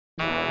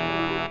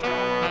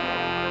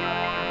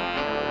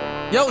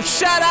Yo,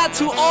 shout out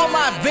to all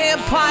my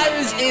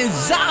vampires and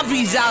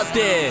zombies out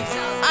there.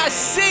 I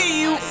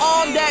see you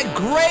on that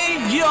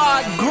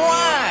graveyard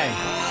grind.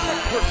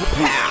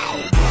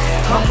 Pow.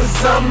 I'm a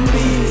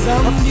zombie,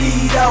 I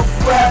feed off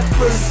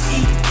rappers,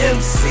 eat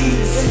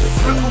MCs,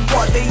 bring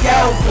what they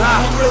out.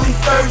 I'm really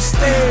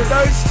thirsty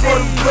for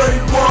the bloody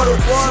water.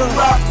 So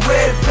rock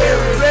red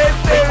berry, make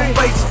them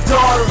wait your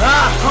daughter.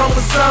 I'm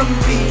a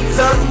zombie,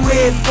 done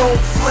red bone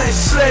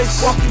flesh,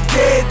 walking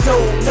dead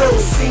though,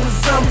 never seen a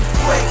zombie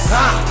flex.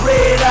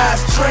 Red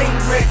eyes, train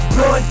wreck,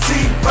 blowing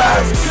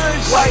T-virus,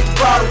 white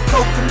bottle,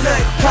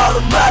 coconut, call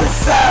them out of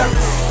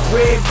Cyrus.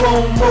 Red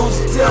bone,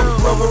 most death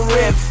of a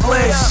red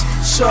flesh.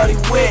 Shorty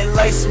wet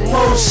like some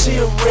more, she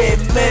a red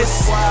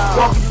mess.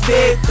 Walking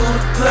dead through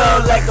the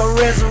club like a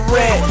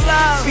resurrect.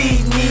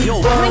 Feed me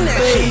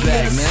Bombay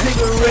and a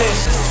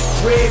cigarette.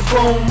 Red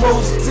bone,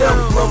 most death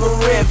of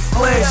a red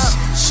flesh.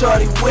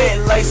 Shorty wet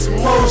like some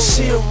more,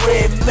 she a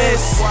red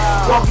mess.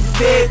 Walking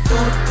dead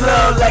through the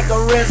club like a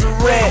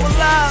resurrect.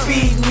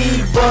 Feed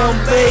me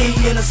Bombay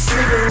and a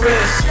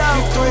cigarette.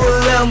 You through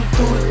 11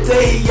 through the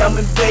day, I'm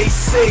in base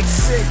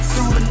 6.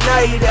 Through the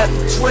night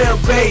after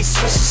 12 base,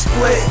 switch a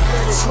split.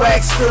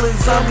 Swag still in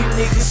zombie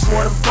niggas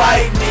wanna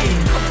bite me.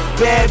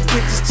 Bad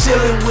bitches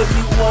chillin' with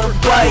me wanna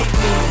bite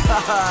me.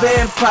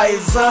 Vampire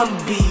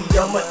zombie,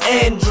 I'm an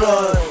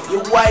android.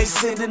 Your wife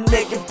sending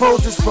naked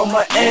poses from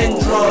my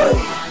android.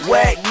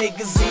 Whack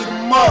niggas eat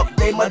them up,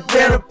 they my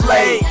dinner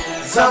plate.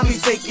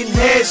 Zombies taking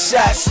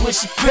headshots when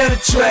she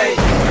penetrate.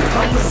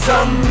 I'm a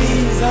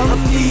zombie, I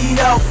feed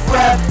off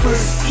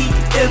rappers, eat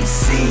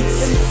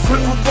MCs,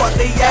 bring what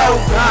they out.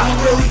 I'm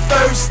really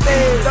thirsty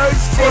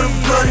for the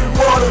bloody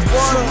water.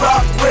 So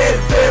rock red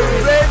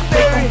berry,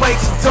 make them wait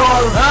your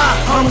daughter.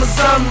 I'm a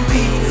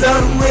zombie,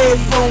 love red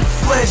bone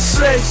flesh,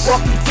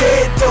 walking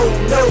dead though,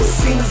 never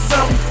seen a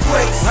zombie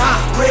flex.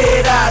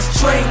 Red eyes,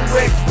 train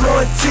wreck,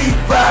 blowing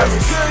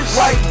T-virus,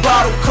 white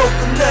bottle,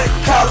 coconut,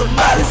 call them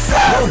out of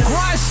Cyrus.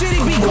 Grindcity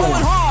be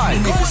going hard.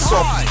 Niggas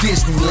off of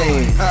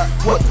Disneyland.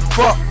 What the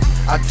fuck?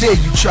 I dare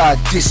you try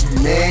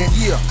Disney, man.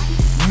 Yeah,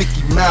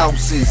 Mickey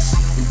Mouses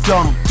and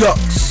Donald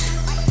Ducks.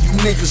 You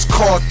niggas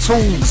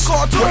cartoons.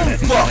 What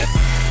the fuck?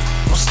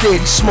 I'm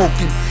steady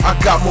smoking. I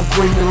got more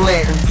green than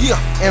lantern. Yeah,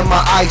 and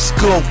my ice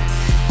glow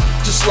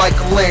just like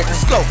a lantern.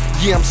 Let's go.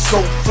 Yeah, I'm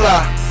so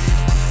fly.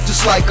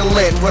 Just like a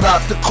lantern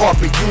without the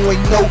carpet. You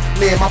ain't know,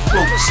 man, my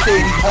flow is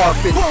steady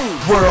harping.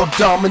 World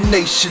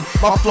domination,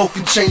 my flow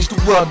can change the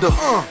weather.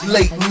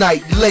 Late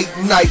night,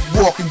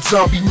 walking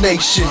zombie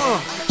nation.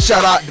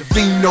 Shout out to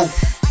Vino,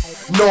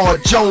 Noah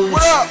Jones,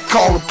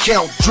 call him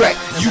Count Drac.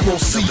 You gon'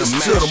 see us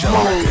to the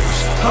moon.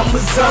 I'm a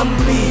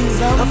zombie,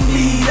 I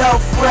feed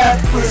off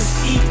rappers,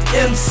 eat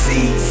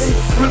MCs,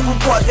 bring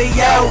what they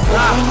out.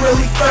 I'm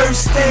really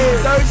thirsty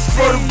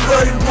for the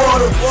bloody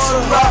water. So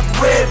rock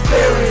red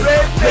berry,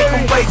 make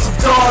them wait your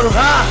daughter.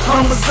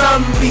 I'm a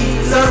zombie,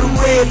 love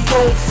red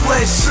bone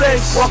flesh,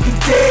 walking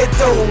dead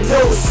though,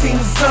 never seen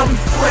a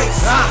zombie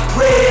flex.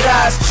 Red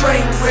eyes,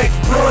 train wreck,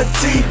 blowing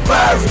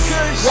T-virus,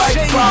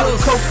 white bottle,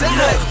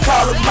 coconut,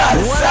 call them out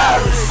of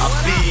Cyrus. I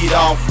feed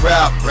off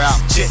rap,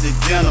 check the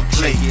dinner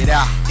plate.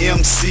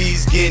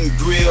 MCs getting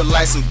grilled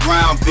like some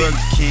ground beef.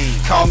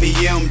 Call me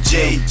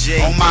MJ,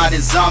 on my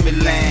zombie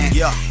land.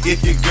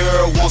 If your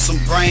girl wants some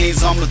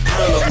brains, I'm the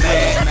thriller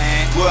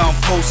man. Where I'm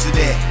posted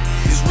at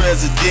is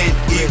Resident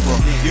Evil.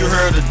 You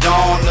heard the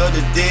Dawn of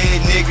the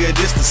Dead, nigga,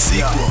 this the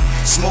sequel.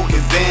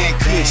 Smoking Van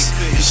Kush,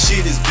 this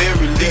shit is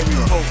very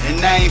lethal. And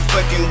I ain't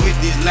fucking with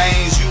these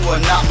lanes, you are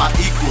not my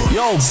equal.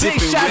 Yo,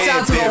 big shout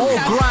out to the whole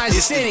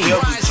Grindcity.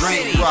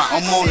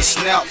 I'm on the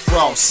snap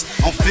frost,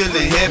 I'm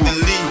feeling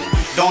heavenly.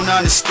 Don't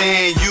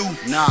understand you,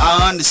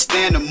 I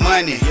understand the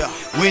money.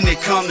 When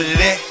it come to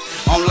that,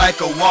 I'm like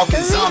a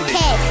walking zombie.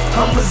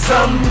 I'm a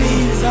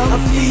zombie, I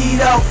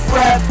feed off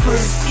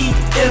rappers, eat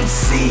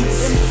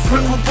MCs,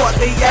 bring what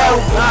they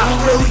out.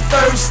 I'm really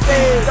thirsty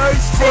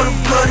for the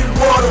bloody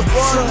water.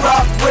 So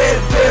rock red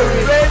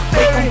berry,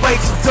 make them wait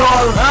your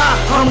daughter.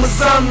 I'm a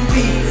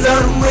zombie,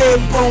 love red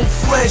bone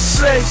flesh,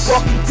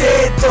 walking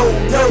dead though,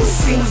 never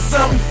seen a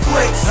zombie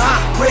flex.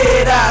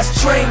 Red eyes,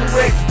 train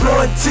wreck,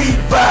 blowing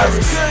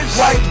T-virus,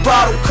 white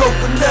bottle,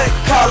 coconut,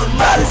 call them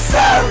out of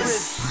Cyrus.